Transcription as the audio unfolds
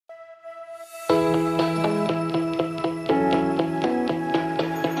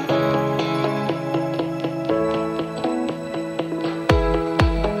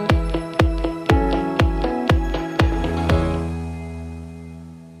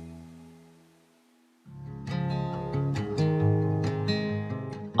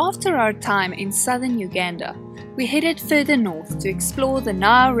After our time in southern Uganda, we headed further north to explore the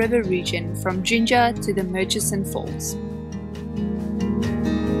Nile River region from Jinja to the Murchison Falls.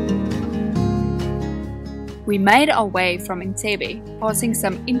 We made our way from Entebbe, passing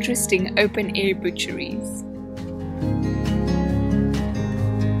some interesting open-air butcheries.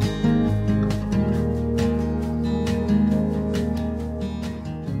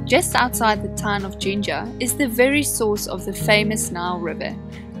 Just outside the town of Jinja is the very source of the famous Nile River,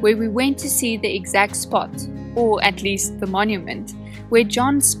 where we went to see the exact spot, or at least the monument, where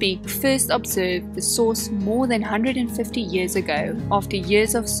John Speke first observed the source more than 150 years ago after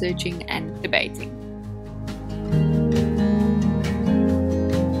years of searching and debating.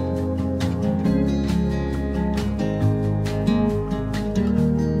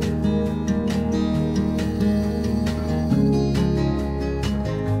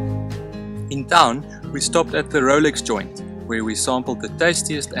 In town, we stopped at the Rolex joint, where we sampled the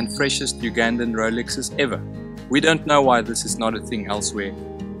tastiest and freshest Ugandan Rolexes ever. We don't know why this is not a thing elsewhere,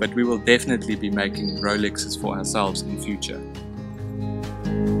 but we will definitely be making Rolexes for ourselves in future.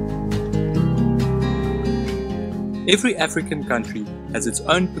 Every African country has its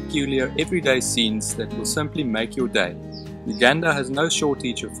own peculiar everyday scenes that will simply make your day. Uganda has no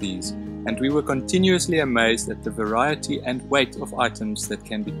shortage of these, and we were continuously amazed at the variety and weight of items that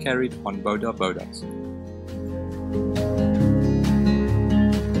can be carried on boda bodas.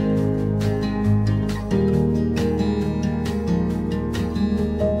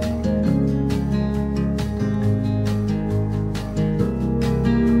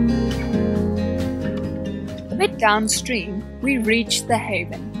 A bit downstream, we reached the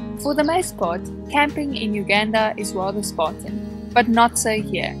haven. For the most part, camping in Uganda is rather Spartan, but not so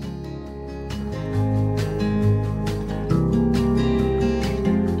here.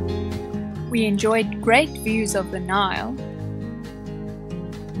 We enjoyed great views of the Nile,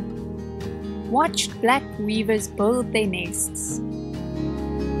 watched black weavers build their nests,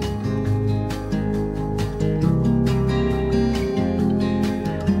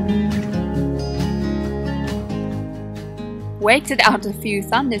 waited out a few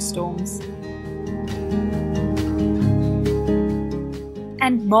thunderstorms,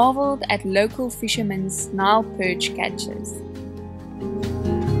 and marveled at local fishermen's Nile perch catches.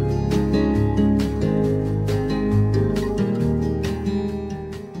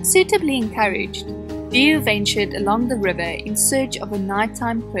 Suitably encouraged, Dio ventured along the river in search of a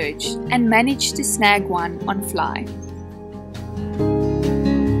nighttime perch and managed to snag one on fly.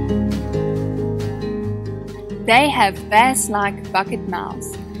 They have bass-like bucket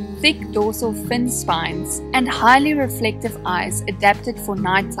mouths, thick dorsal fin spines, and highly reflective eyes adapted for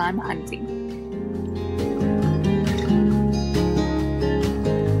nighttime hunting.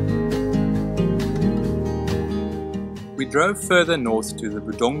 We drove further north to the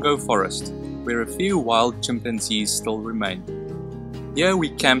Budongo forest, where a few wild chimpanzees still remain. Here we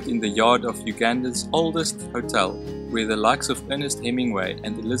camped in the yard of Uganda's oldest hotel, where the likes of Ernest Hemingway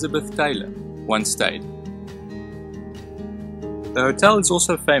and Elizabeth Taylor once stayed. The hotel is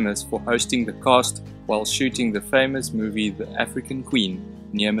also famous for hosting the cast while shooting the famous movie The African Queen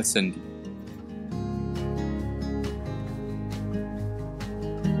near Masindi.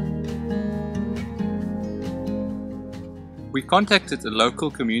 We contacted a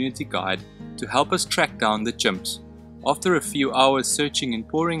local community guide to help us track down the chimps. After a few hours searching in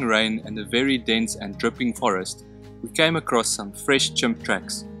pouring rain and a very dense and dripping forest, we came across some fresh chimp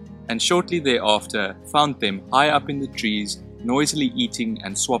tracks, and shortly thereafter found them high up in the trees, noisily eating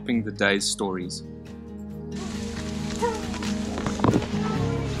and swapping the day's stories.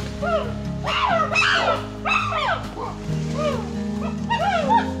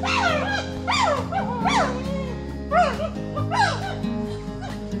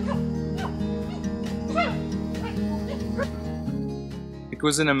 It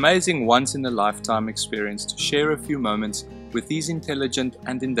was an amazing once-in-a-lifetime experience to share a few moments with these intelligent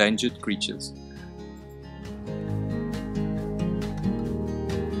and endangered creatures.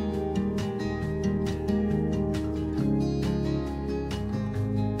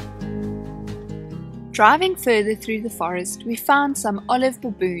 Driving further through the forest, we found some olive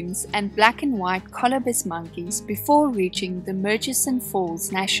baboons and black and white colobus monkeys before reaching the Murchison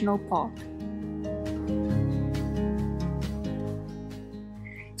Falls National Park.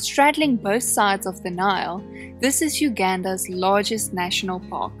 Straddling both sides of the Nile, this is Uganda's largest national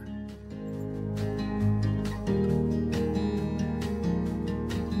park.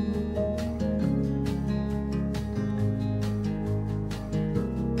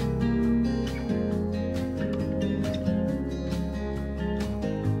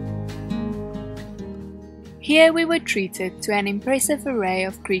 Here we were treated to an impressive array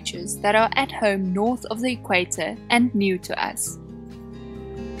of creatures that are at home north of the equator and new to us.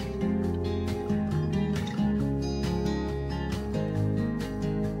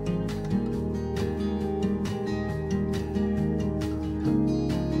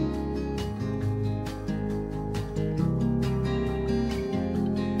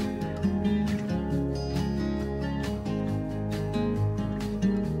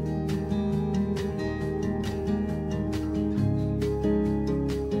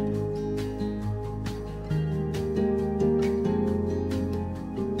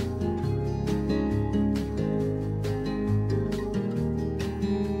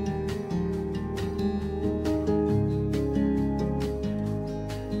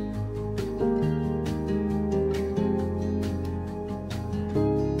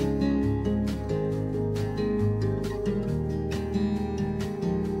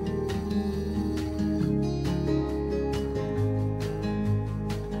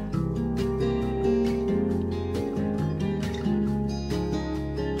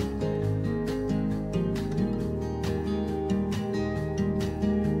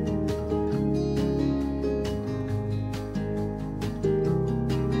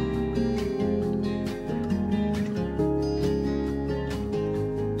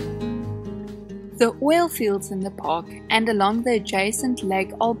 The oil fields in the park and along the adjacent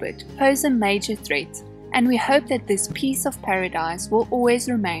Lake Albert pose a major threat, and we hope that this piece of paradise will always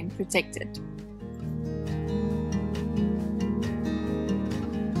remain protected.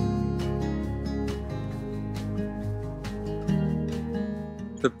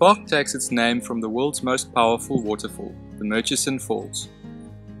 The park takes its name from the world's most powerful waterfall, the Murchison Falls.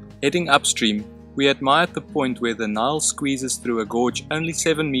 Heading upstream, we admired the point where the Nile squeezes through a gorge only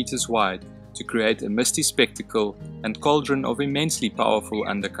 7 meters wide to create a misty spectacle and cauldron of immensely powerful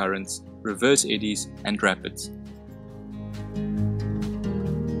undercurrents, reverse eddies and rapids.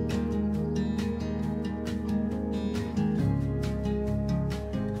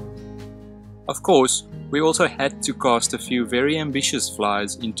 Of course, we also had to cast a few very ambitious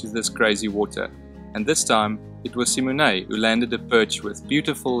flies into this crazy water, and this time it was Simone who landed a perch with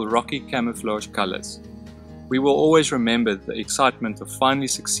beautiful rocky camouflage colors. We will always remember the excitement of finally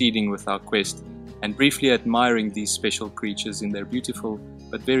succeeding with our quest and briefly admiring these special creatures in their beautiful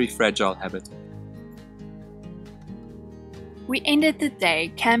but very fragile habitat. We ended the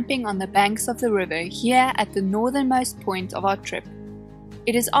day camping on the banks of the river here at the northernmost point of our trip.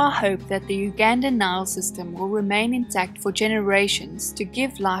 It is our hope that the Ugandan Nile system will remain intact for generations to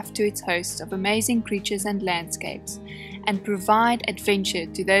give life to its host of amazing creatures and landscapes, and provide adventure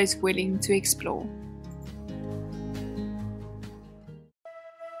to those willing to explore.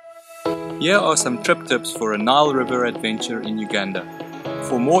 Here are some trip tips for a Nile River adventure in Uganda.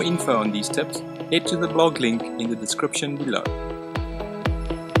 For more info on these tips, head to the blog link in the description below.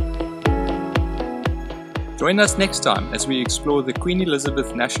 Join us next time as we explore the Queen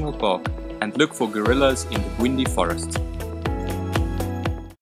Elizabeth National Park and look for gorillas in the Bwindi Forest.